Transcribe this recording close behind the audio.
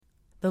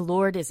The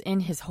Lord is in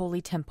his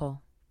holy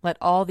temple. Let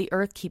all the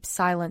earth keep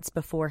silence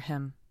before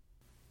him.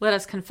 Let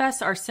us confess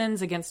our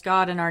sins against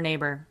God and our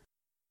neighbor.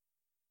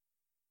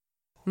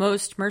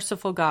 Most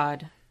merciful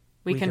God,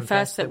 we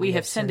confess that we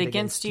have sinned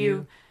against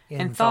you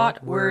in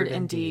thought, word,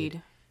 and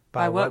deed,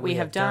 by what we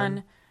have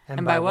done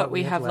and by what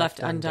we have left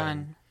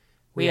undone.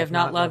 We have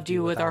not loved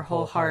you with our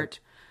whole heart.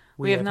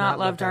 We have not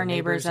loved our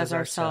neighbors as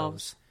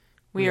ourselves.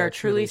 We are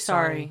truly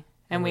sorry,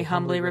 and we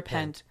humbly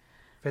repent.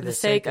 For the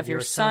sake of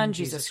your Son,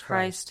 Jesus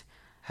Christ,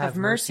 have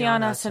mercy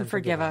on us and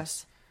forgive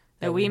us,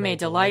 that we may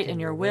delight in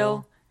your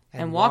will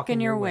and walk in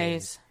your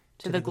ways,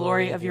 to the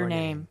glory of your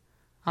name.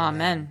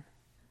 Amen.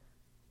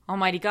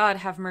 Almighty God,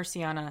 have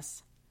mercy on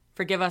us.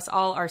 Forgive us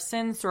all our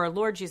sins through our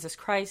Lord Jesus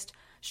Christ.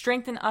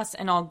 Strengthen us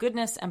in all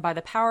goodness, and by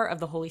the power of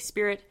the Holy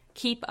Spirit,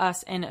 keep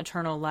us in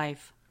eternal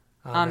life.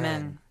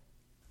 Amen.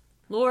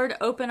 Lord,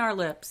 open our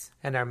lips,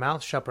 and our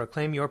mouth shall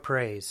proclaim your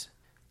praise.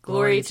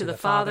 Glory to the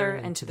Father,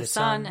 and to the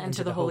Son, and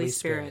to the Holy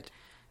Spirit,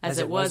 as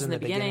it was in the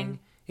beginning,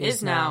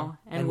 is now,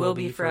 and will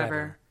be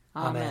forever.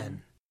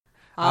 Amen.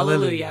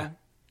 Alleluia.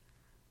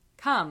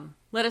 Come,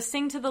 let us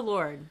sing to the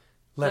Lord.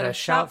 Let us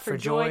shout for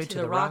joy to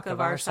the rock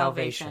of our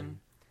salvation.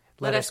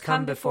 Let us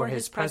come before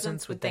his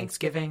presence with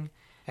thanksgiving,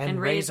 and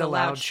raise a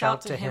loud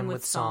shout to him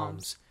with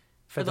psalms.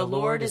 For the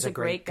Lord is a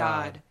great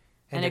God,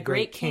 and a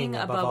great King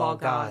above all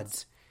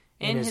gods.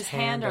 In his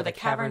hand are the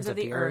caverns of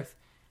the earth,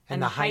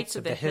 and the heights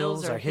of the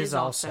hills are his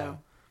also.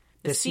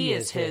 The sea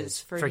is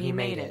his, for he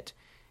made it,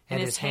 and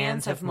his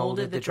hands have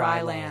molded the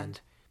dry land.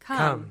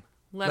 Come,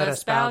 let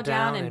us bow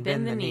down and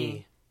bend the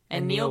knee,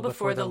 and kneel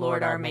before the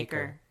Lord our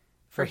Maker.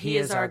 For he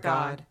is our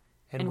God,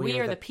 and we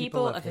are the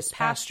people of his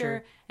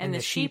pasture and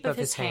the sheep of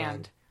his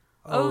hand.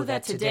 Oh,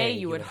 that today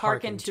you would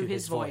hearken to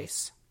his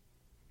voice.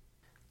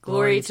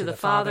 Glory to the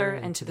Father,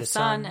 and to the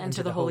Son, and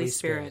to the Holy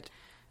Spirit,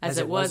 as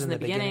it was in the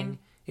beginning,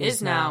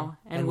 is now,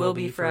 and will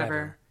be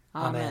forever.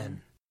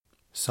 Amen.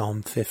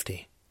 Psalm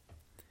 50.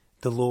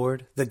 The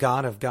Lord, the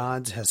God of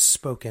gods, has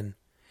spoken.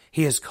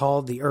 He has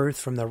called the earth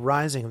from the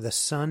rising of the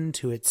sun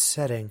to its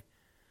setting.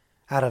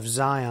 Out of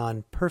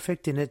Zion,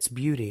 perfect in its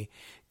beauty,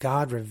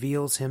 God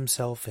reveals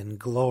himself in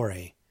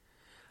glory.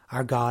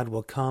 Our God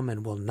will come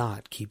and will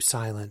not keep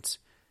silence.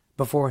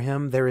 Before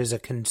him there is a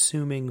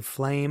consuming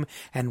flame,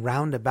 and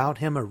round about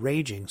him a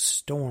raging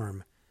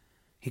storm.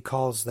 He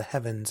calls the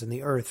heavens and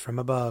the earth from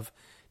above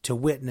to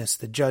witness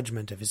the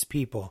judgment of his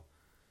people.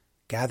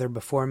 Gather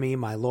before me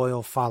my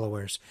loyal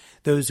followers,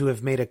 those who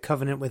have made a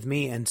covenant with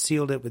me and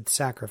sealed it with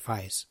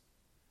sacrifice.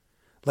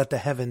 Let the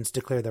heavens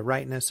declare the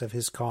rightness of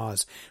his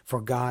cause,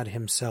 for God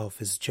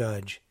himself is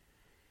judge.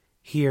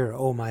 Hear,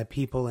 O my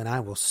people, and I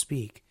will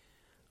speak.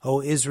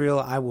 O Israel,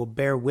 I will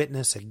bear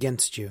witness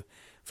against you,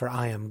 for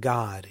I am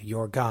God,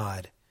 your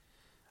God.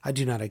 I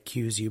do not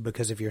accuse you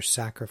because of your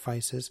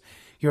sacrifices.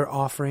 Your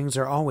offerings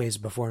are always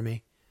before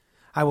me.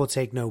 I will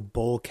take no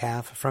bull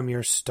calf from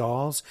your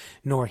stalls,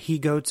 nor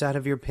he-goats out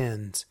of your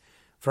pens.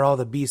 For all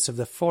the beasts of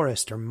the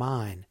forest are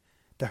mine,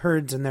 the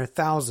herds and their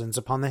thousands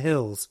upon the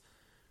hills.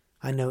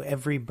 I know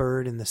every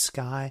bird in the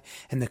sky,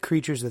 and the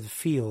creatures of the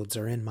fields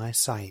are in my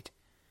sight.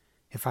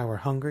 If I were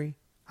hungry,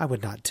 I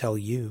would not tell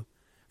you,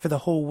 for the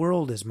whole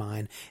world is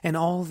mine, and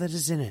all that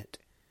is in it.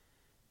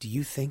 Do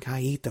you think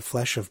I eat the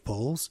flesh of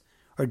bulls,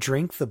 or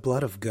drink the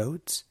blood of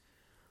goats?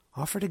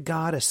 Offer to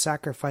God a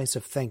sacrifice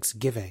of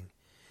thanksgiving,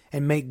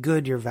 and make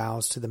good your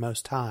vows to the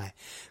Most High.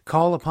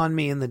 Call upon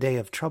me in the day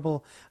of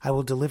trouble, I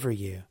will deliver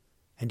you,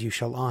 and you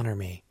shall honor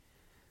me.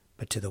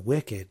 But to the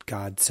wicked,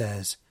 God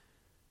says,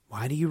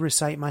 why do you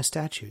recite my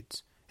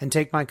statutes, and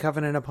take my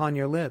covenant upon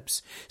your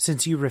lips,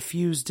 since you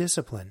refuse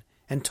discipline,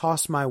 and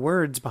toss my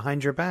words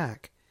behind your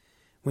back?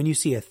 When you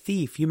see a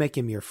thief, you make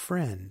him your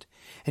friend,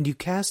 and you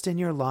cast in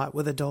your lot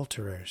with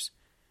adulterers.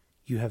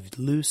 You have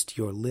loosed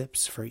your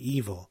lips for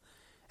evil,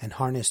 and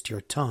harnessed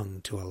your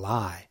tongue to a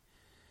lie.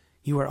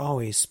 You are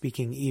always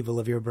speaking evil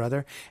of your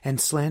brother,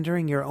 and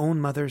slandering your own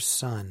mother's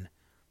son.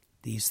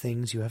 These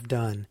things you have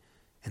done,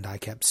 and I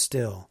kept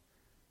still,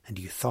 and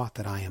you thought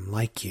that I am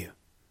like you.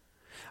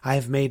 I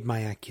have made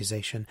my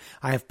accusation.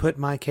 I have put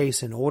my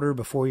case in order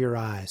before your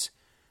eyes.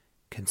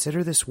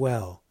 Consider this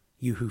well,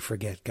 you who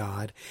forget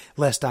God,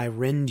 lest I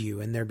rend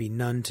you and there be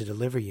none to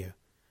deliver you.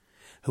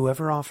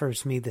 Whoever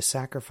offers me the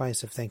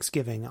sacrifice of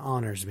thanksgiving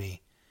honors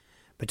me,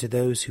 but to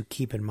those who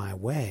keep in my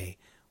way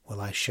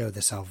will I show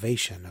the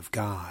salvation of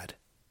God.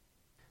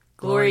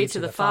 Glory to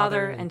the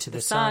Father, and to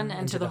the Son,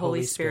 and to the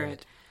Holy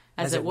Spirit,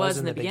 as it was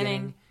in the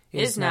beginning,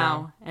 is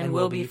now, and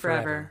will be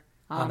forever.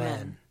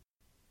 Amen.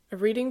 A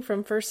reading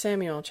from 1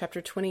 Samuel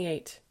chapter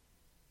 28.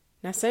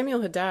 Now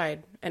Samuel had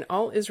died, and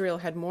all Israel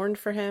had mourned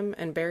for him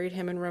and buried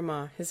him in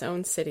Ramah, his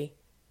own city.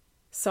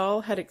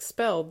 Saul had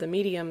expelled the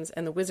mediums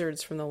and the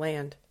wizards from the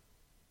land.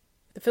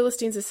 The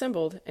Philistines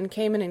assembled and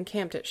came and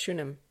encamped at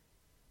Shunem.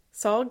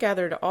 Saul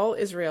gathered all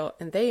Israel,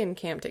 and they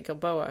encamped at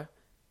Gilboa.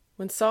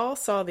 When Saul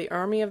saw the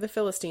army of the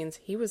Philistines,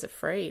 he was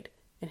afraid,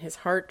 and his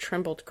heart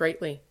trembled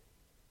greatly.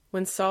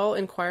 When Saul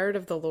inquired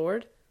of the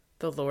Lord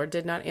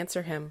did not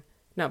answer him,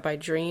 not by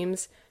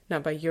dreams,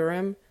 not by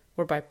Urim,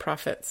 or by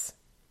prophets.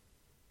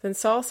 Then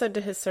Saul said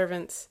to his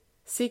servants,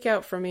 "Seek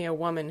out for me a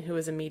woman who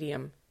is a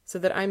medium, so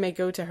that I may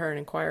go to her and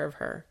inquire of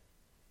her."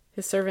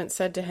 His servant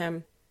said to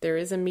him, "There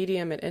is a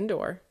medium at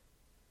Endor."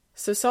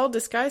 So Saul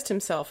disguised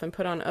himself and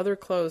put on other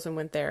clothes and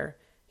went there,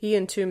 he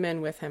and 2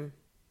 men with him.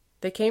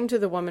 They came to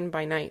the woman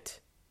by night,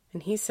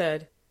 and he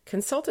said,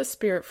 "Consult a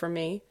spirit for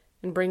me,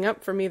 and bring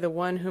up for me the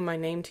one whom I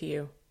name to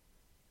you."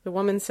 The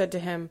woman said to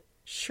him,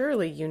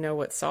 "Surely you know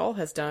what Saul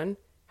has done,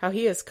 how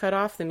he has cut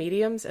off the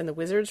mediums and the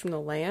wizards from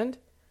the land?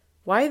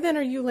 Why then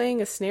are you laying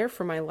a snare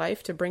for my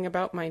life to bring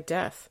about my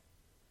death?"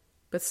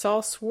 But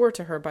Saul swore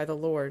to her by the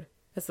Lord,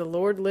 "As the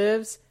Lord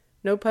lives,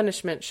 no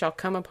punishment shall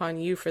come upon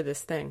you for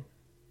this thing."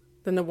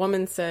 Then the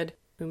woman said,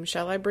 "Whom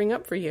shall I bring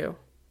up for you?"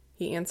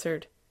 He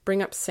answered,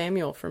 "Bring up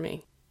Samuel for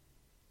me."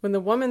 When the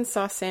woman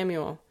saw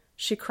Samuel,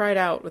 she cried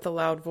out with a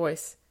loud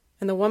voice.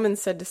 And the woman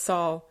said to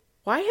Saul,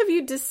 "Why have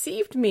you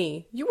deceived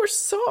me? You are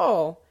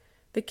Saul."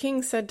 The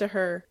king said to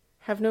her,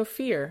 "Have no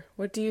fear.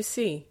 What do you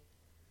see?"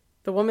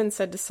 The woman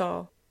said to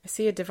Saul, "I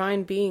see a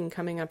divine being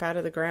coming up out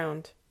of the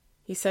ground."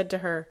 He said to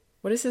her,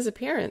 "What is his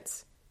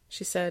appearance?"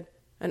 She said,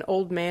 "An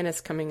old man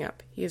is coming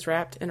up. He is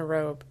wrapped in a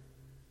robe."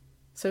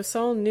 So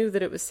Saul knew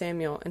that it was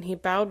Samuel, and he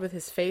bowed with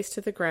his face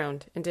to the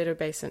ground and did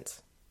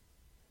obeisance.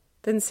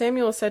 Then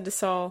Samuel said to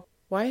Saul,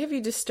 "Why have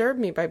you disturbed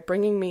me by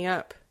bringing me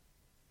up?"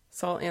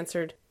 Saul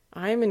answered,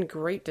 "I am in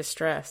great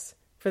distress,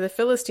 for the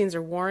Philistines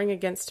are warring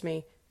against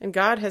me, and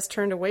God has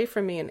turned away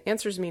from me and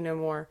answers me no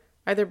more,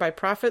 either by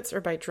prophets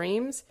or by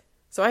dreams.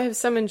 So I have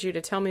summoned you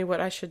to tell me what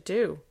I should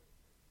do."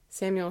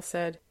 Samuel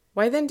said,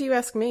 "Why then do you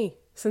ask me,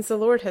 since the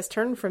Lord has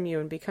turned from you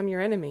and become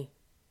your enemy?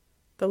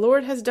 The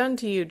Lord has done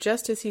to you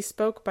just as he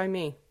spoke by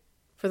me.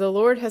 For the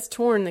Lord has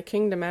torn the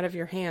kingdom out of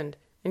your hand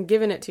and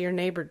given it to your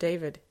neighbor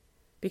David,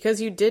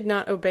 because you did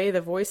not obey the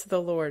voice of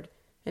the Lord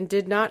and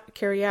did not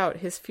carry out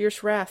his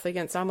fierce wrath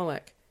against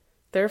Amalek.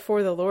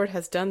 Therefore the Lord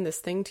has done this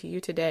thing to you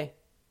today.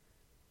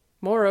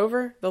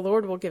 Moreover, the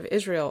Lord will give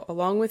Israel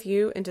along with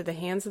you into the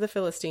hands of the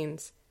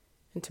Philistines.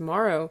 And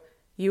tomorrow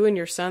you and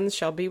your sons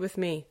shall be with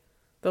me.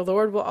 The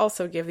Lord will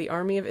also give the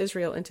army of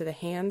Israel into the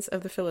hands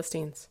of the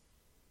Philistines."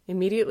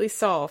 Immediately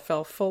Saul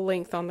fell full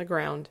length on the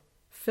ground,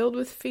 filled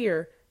with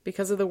fear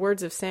because of the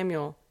words of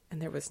Samuel,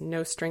 and there was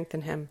no strength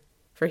in him,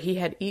 for he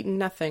had eaten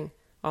nothing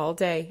all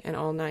day and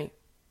all night.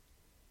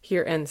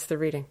 Here ends the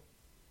reading.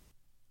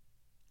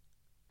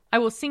 I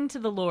will sing to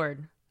the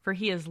Lord, for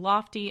he is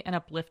lofty and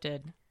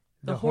uplifted.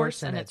 The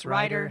horse and its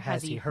rider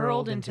has he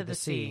hurled into the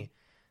sea.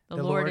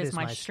 The Lord is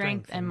my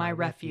strength and my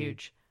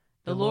refuge.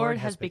 The Lord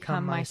has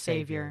become my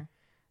Savior.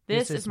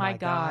 This is my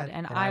God,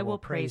 and I will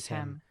praise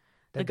him,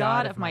 the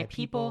God of my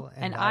people,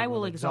 and I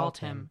will exalt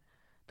him.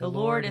 The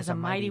Lord is a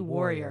mighty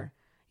warrior.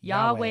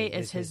 Yahweh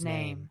is his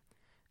name.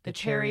 The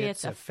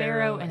chariots of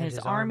Pharaoh and his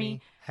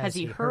army has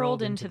he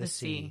hurled into the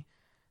sea.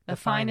 The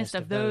finest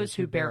of those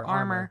who bear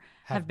armor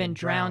have been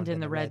drowned in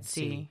the Red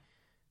Sea.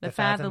 The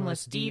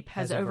fathomless deep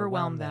has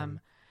overwhelmed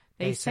them.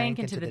 They sank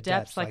into the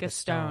depths like a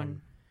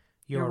stone.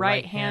 Your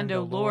right hand,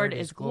 O Lord,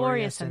 is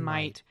glorious in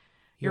might.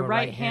 Your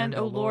right hand,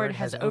 O Lord,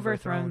 has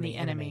overthrown the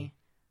enemy.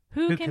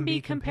 Who can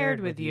be compared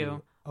with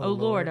you, O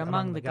Lord,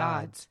 among the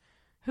gods?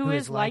 Who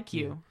is like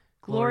you,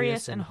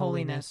 glorious in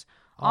holiness,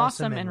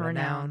 awesome in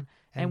renown,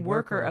 and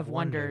worker of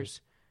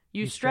wonders?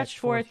 You stretched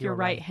forth your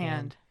right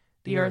hand.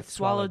 The earth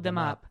swallowed them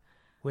up.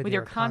 With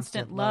your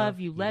constant love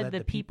you led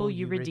the people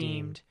you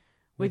redeemed.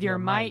 With your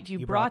might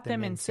you brought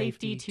them in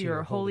safety to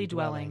your holy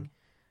dwelling.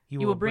 You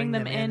will bring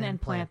them in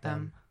and plant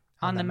them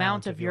on the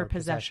mount of your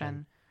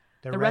possession,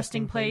 the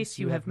resting place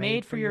you have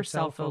made for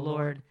yourself, O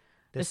Lord,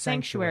 the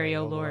sanctuary,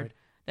 O Lord,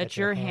 that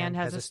your hand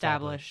has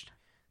established.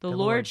 The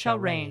Lord shall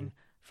reign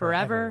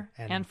forever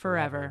and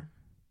forever.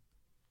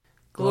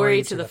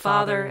 Glory to the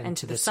Father, and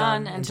to the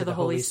Son, and to the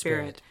Holy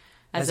Spirit,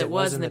 as it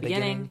was in the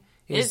beginning,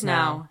 is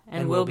now,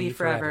 and will be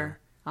forever.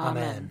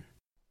 Amen.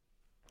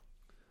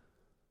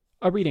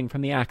 A reading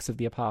from the Acts of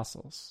the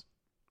Apostles.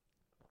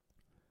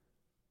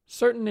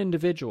 Certain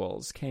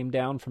individuals came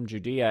down from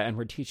Judea and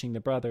were teaching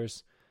the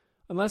brothers,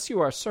 "Unless you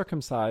are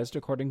circumcised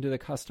according to the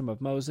custom of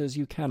Moses,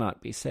 you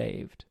cannot be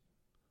saved."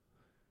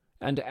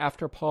 And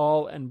after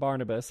Paul and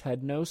Barnabas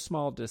had no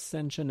small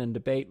dissension and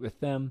debate with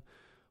them,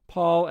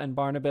 Paul and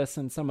Barnabas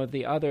and some of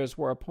the others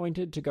were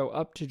appointed to go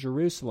up to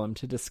Jerusalem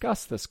to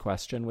discuss this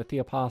question with the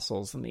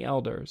apostles and the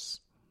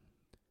elders.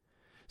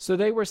 So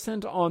they were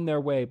sent on their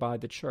way by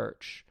the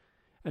church,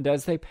 and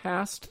as they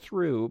passed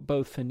through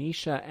both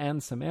Phoenicia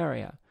and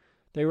Samaria,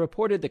 they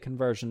reported the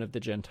conversion of the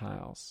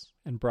Gentiles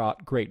and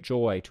brought great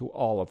joy to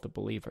all of the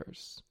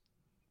believers.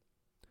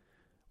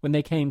 When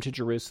they came to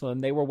Jerusalem,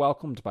 they were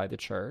welcomed by the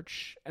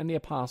church and the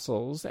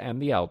apostles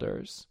and the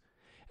elders,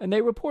 and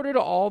they reported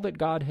all that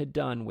God had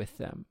done with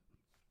them.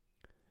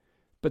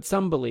 But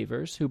some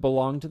believers who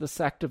belonged to the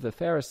sect of the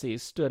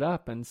Pharisees stood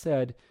up and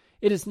said,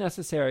 "It is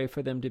necessary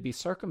for them to be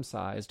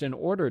circumcised and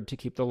ordered to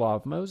keep the law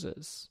of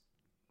Moses."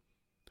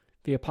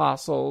 The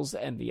apostles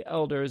and the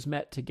elders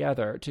met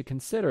together to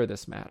consider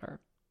this matter.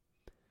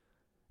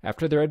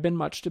 After there had been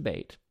much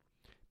debate,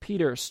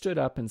 Peter stood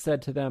up and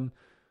said to them,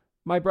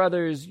 "My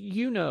brothers,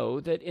 you know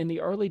that in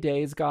the early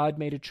days God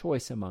made a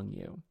choice among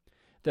you,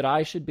 that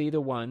I should be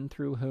the one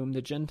through whom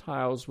the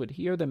Gentiles would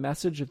hear the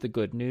message of the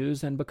good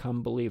news and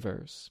become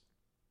believers.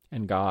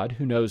 And God,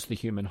 who knows the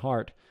human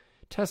heart,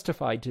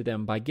 testified to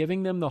them by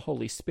giving them the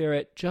Holy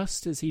Spirit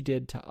just as he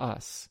did to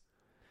us.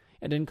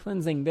 And in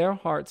cleansing their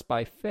hearts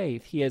by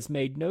faith, he has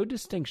made no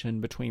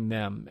distinction between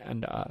them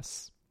and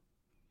us.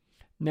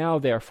 Now,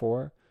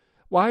 therefore,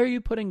 why are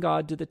you putting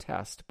God to the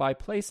test by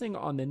placing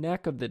on the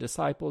neck of the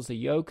disciples a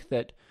yoke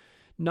that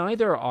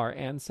neither our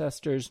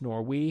ancestors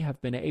nor we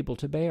have been able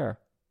to bear?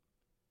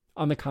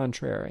 On the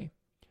contrary,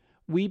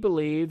 we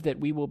believe that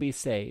we will be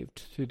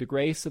saved through the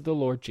grace of the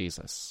Lord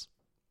Jesus,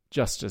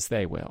 just as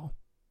they will.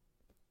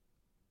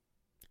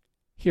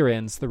 Here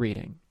ends the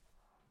reading.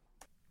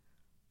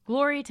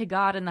 Glory to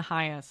God in the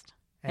highest,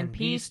 and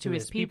peace to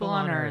his people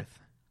on earth.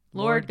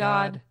 Lord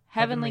God,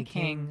 heavenly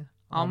King,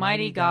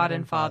 almighty God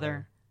and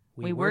Father,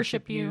 we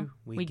worship you,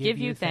 we give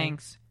you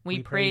thanks,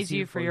 we praise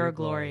you for your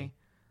glory.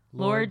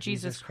 Lord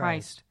Jesus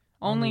Christ,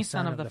 only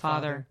Son of the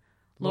Father,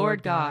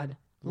 Lord God,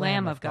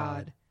 Lamb of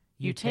God,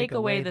 you take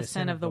away the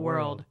sin of the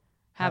world.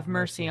 Have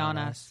mercy on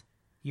us.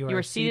 You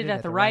are seated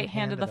at the right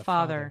hand of the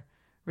Father.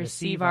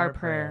 Receive our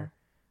prayer.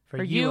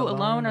 For you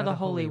alone are the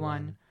Holy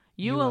One.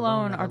 You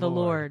alone are the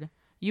Lord.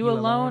 You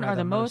alone are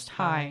the Most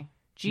High,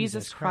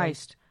 Jesus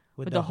Christ,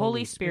 with the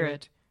Holy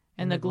Spirit,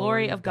 in the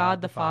glory of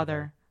God the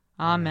Father.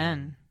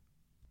 Amen.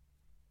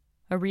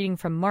 A reading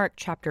from Mark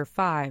chapter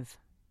 5.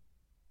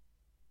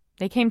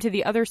 They came to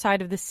the other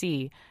side of the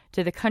sea,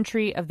 to the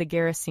country of the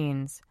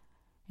Gerasenes.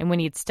 And when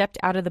he had stepped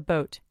out of the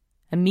boat,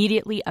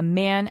 immediately a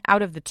man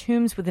out of the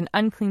tombs with an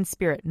unclean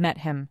spirit met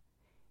him.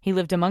 He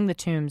lived among the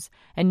tombs,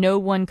 and no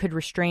one could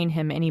restrain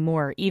him any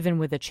more, even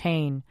with a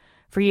chain,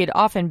 for he had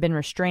often been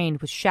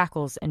restrained with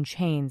shackles and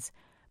chains.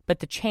 But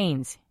the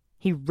chains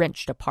he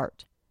wrenched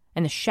apart,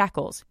 and the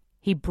shackles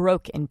he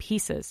broke in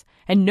pieces,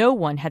 and no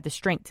one had the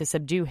strength to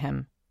subdue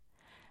him.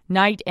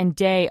 Night and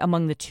day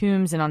among the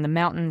tombs and on the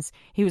mountains,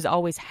 he was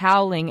always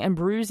howling and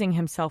bruising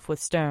himself with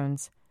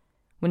stones.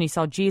 When he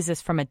saw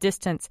Jesus from a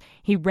distance,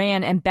 he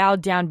ran and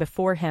bowed down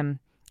before him,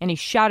 and he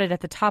shouted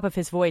at the top of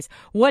his voice,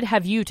 "What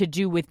have you to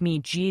do with me,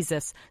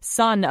 Jesus,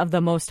 Son of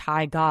the Most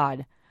High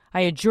God?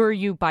 I adjure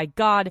you by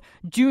God,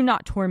 do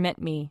not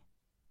torment me."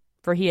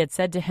 For he had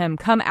said to him,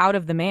 "Come out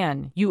of the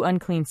man, you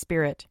unclean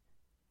spirit."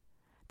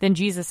 Then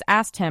Jesus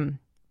asked him,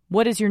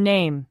 "What is your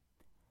name?"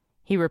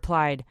 He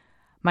replied,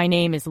 "My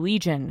name is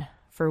Legion,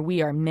 for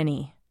we are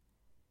many."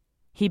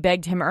 He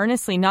begged him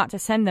earnestly not to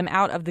send them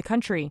out of the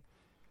country.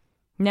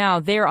 Now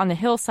there on the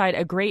hillside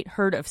a great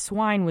herd of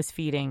swine was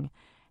feeding,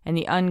 and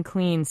the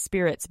unclean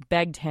spirits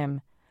begged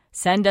him,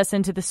 "Send us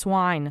into the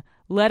swine,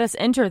 let us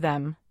enter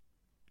them."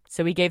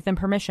 So he gave them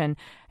permission,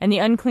 and the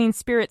unclean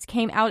spirits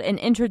came out and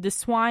entered the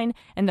swine,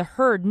 and the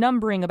herd,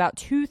 numbering about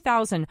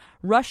 2,000,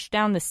 rushed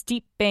down the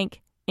steep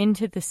bank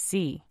into the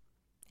sea,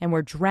 and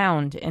were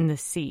drowned in the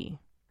sea.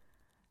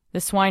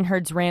 The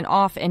swineherds ran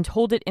off and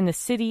told it in the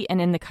city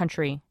and in the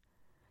country.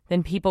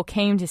 Then people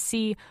came to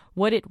see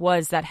what it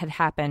was that had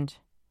happened.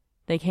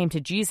 They came to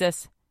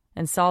Jesus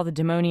and saw the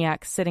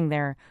demoniac sitting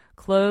there,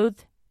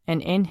 clothed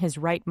and in his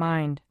right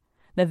mind,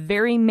 the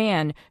very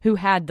man who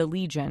had the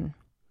legion.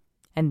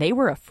 And they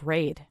were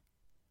afraid.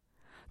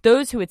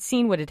 Those who had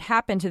seen what had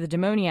happened to the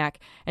demoniac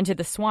and to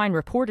the swine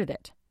reported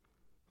it.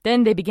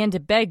 Then they began to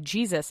beg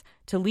Jesus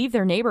to leave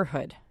their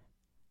neighborhood.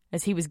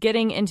 As he was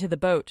getting into the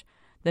boat,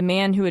 the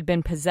man who had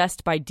been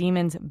possessed by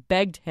demons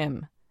begged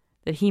him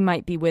that he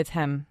might be with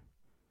him.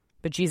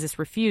 But Jesus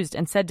refused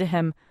and said to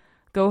him,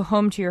 "Go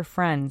home to your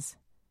friends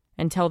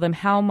and tell them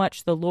how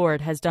much the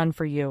Lord has done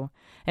for you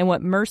and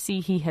what mercy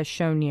he has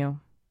shown you."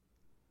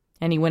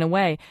 And he went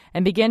away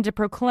and began to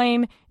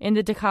proclaim in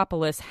the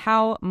Decapolis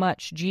how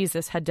much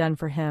Jesus had done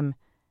for him,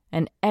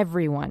 and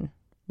everyone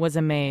was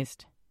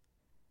amazed.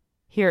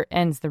 Here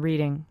ends the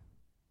reading.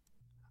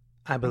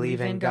 I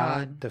believe in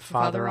God, the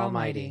Father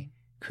Almighty,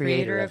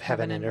 creator of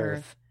heaven and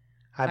earth.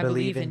 I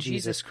believe in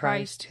Jesus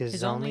Christ,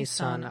 his only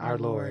Son, our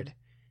Lord.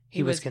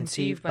 He was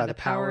conceived by the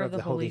power of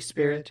the Holy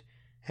Spirit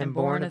and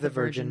born of the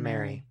Virgin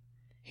Mary.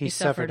 He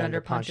suffered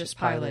under Pontius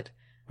Pilate,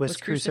 was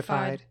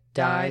crucified,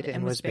 died,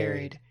 and was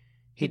buried.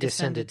 He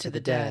descended to the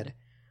dead.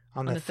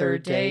 On the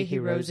third day he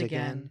rose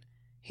again.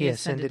 He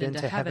ascended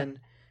into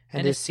heaven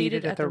and is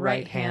seated at the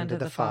right hand of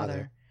the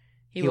Father.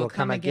 He will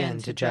come again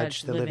to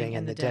judge the living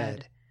and the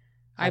dead.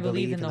 I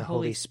believe in the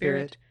Holy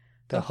Spirit,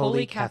 the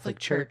Holy Catholic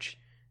Church,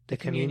 the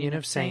communion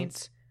of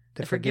saints,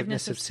 the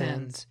forgiveness of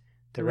sins,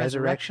 the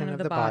resurrection of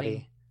the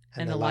body,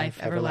 and the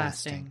life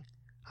everlasting.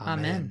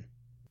 Amen.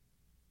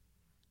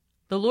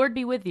 The Lord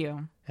be with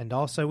you. And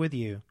also with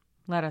you.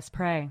 Let us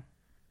pray.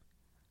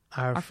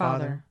 Our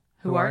Father,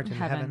 who art in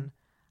heaven,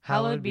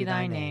 hallowed be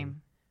thy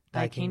name.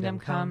 Thy kingdom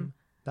come,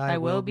 thy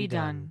will be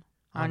done,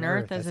 on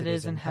earth as it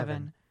is in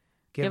heaven.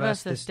 Give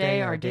us this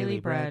day our daily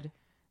bread,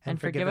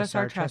 and forgive us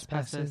our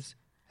trespasses,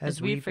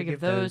 as we forgive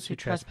those who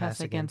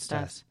trespass against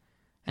us.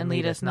 And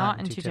lead us not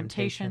into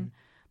temptation,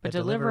 but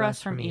deliver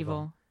us from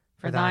evil.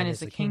 For thine is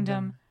the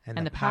kingdom,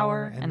 and the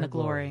power, and the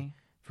glory,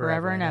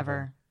 forever and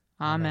ever.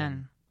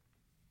 Amen.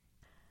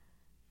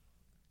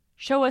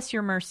 Show us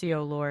your mercy,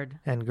 O Lord.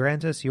 And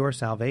grant us your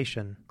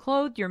salvation.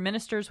 Clothe your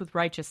ministers with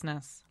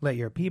righteousness. Let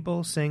your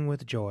people sing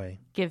with joy.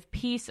 Give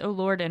peace, O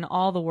Lord, in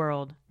all the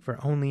world. For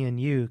only in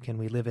you can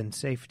we live in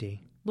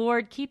safety.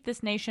 Lord, keep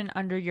this nation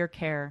under your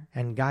care.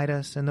 And guide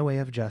us in the way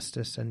of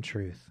justice and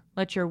truth.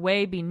 Let your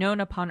way be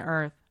known upon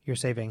earth. Your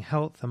saving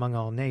health among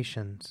all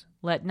nations.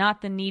 Let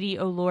not the needy,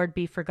 O Lord,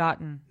 be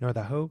forgotten. Nor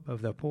the hope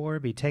of the poor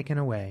be taken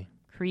away.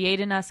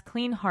 Create in us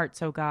clean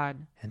hearts, O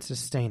God. And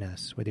sustain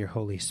us with your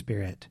Holy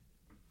Spirit.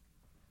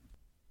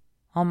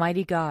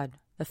 Almighty God,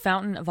 the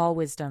fountain of all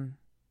wisdom,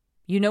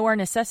 you know our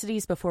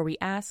necessities before we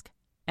ask,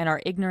 and our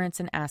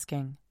ignorance in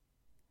asking.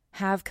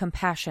 Have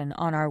compassion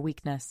on our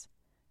weakness,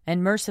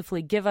 and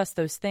mercifully give us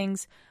those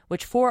things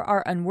which for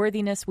our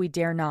unworthiness we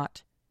dare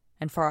not,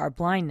 and for our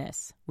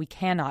blindness we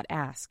cannot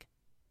ask.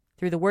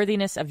 Through the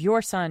worthiness of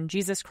your Son,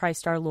 Jesus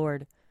Christ our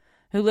Lord,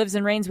 who lives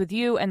and reigns with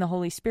you and the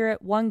Holy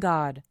Spirit, one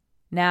God,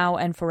 now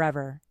and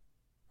forever.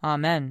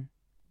 Amen.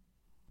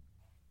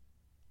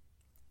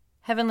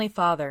 Heavenly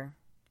Father,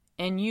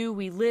 in you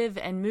we live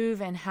and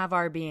move and have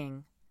our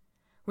being.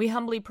 We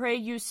humbly pray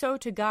you so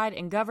to guide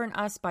and govern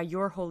us by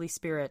your Holy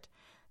Spirit,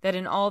 that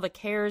in all the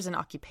cares and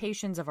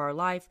occupations of our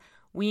life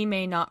we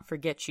may not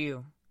forget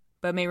you,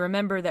 but may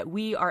remember that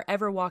we are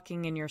ever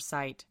walking in your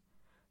sight.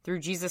 Through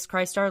Jesus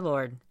Christ our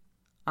Lord.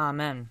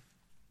 Amen.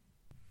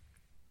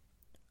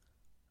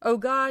 O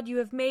God, you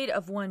have made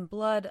of one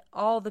blood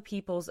all the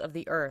peoples of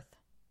the earth,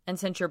 and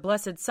sent your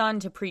blessed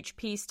Son to preach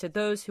peace to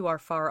those who are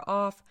far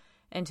off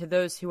and to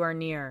those who are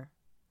near.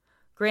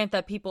 Grant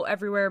that people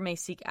everywhere may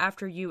seek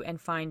after you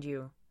and find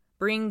you.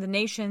 Bring the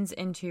nations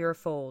into your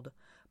fold.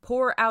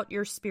 Pour out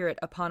your Spirit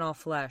upon all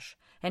flesh,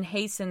 and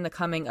hasten the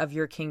coming of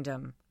your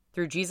kingdom.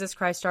 Through Jesus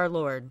Christ our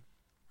Lord.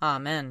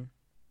 Amen.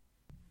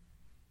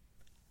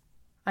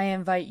 I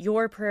invite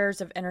your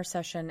prayers of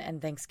intercession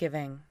and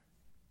thanksgiving.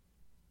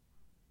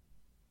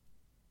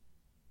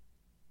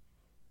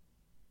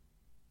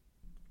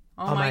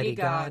 Almighty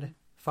God,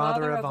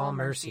 Father of all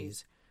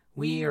mercies,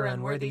 we, your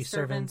unworthy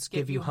servants,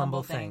 give you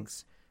humble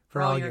thanks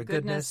for all your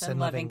goodness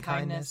and loving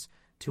kindness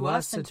to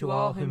us and to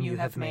all whom you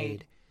have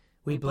made.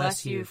 We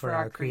bless you for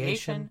our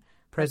creation,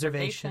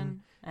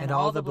 preservation, and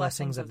all the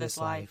blessings of this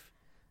life,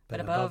 but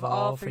above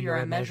all for your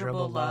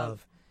immeasurable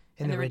love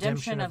in the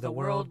redemption of the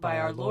world by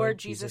our Lord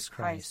Jesus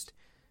Christ,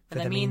 for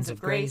the means of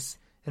grace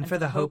and for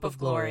the hope of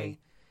glory.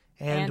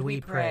 And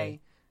we pray,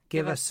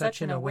 give us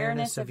such an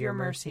awareness of your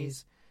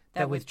mercies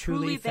that with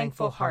truly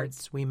thankful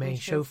hearts we may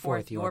show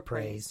forth your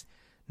praise,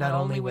 not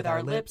only with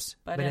our lips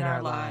but in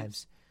our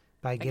lives,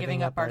 by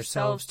giving up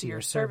ourselves to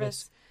your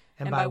service,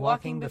 and by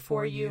walking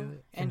before you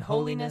in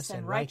holiness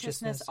and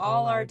righteousness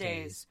all our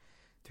days,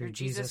 through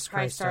Jesus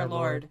Christ our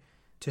Lord,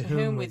 to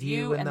whom with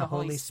you and the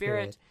Holy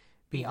Spirit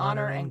be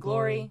honor and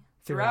glory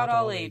throughout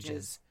all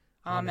ages.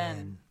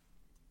 Amen.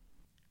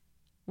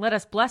 Let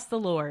us bless the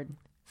Lord.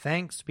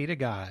 Thanks be to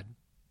God.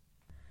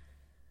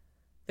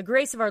 The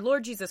grace of our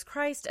Lord Jesus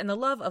Christ and the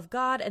love of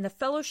God and the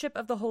fellowship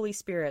of the Holy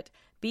Spirit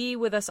be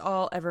with us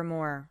all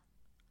evermore.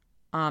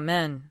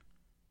 Amen.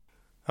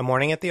 A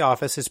Morning at the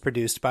Office is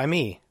produced by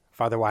me,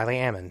 Father Wiley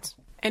Ammons.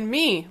 And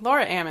me,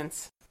 Laura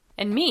Ammons.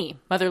 And me,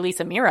 Mother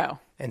Lisa Meirow.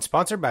 And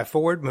sponsored by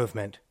Forward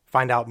Movement.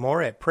 Find out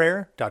more at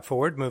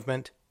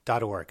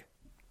prayer.forwardmovement.org.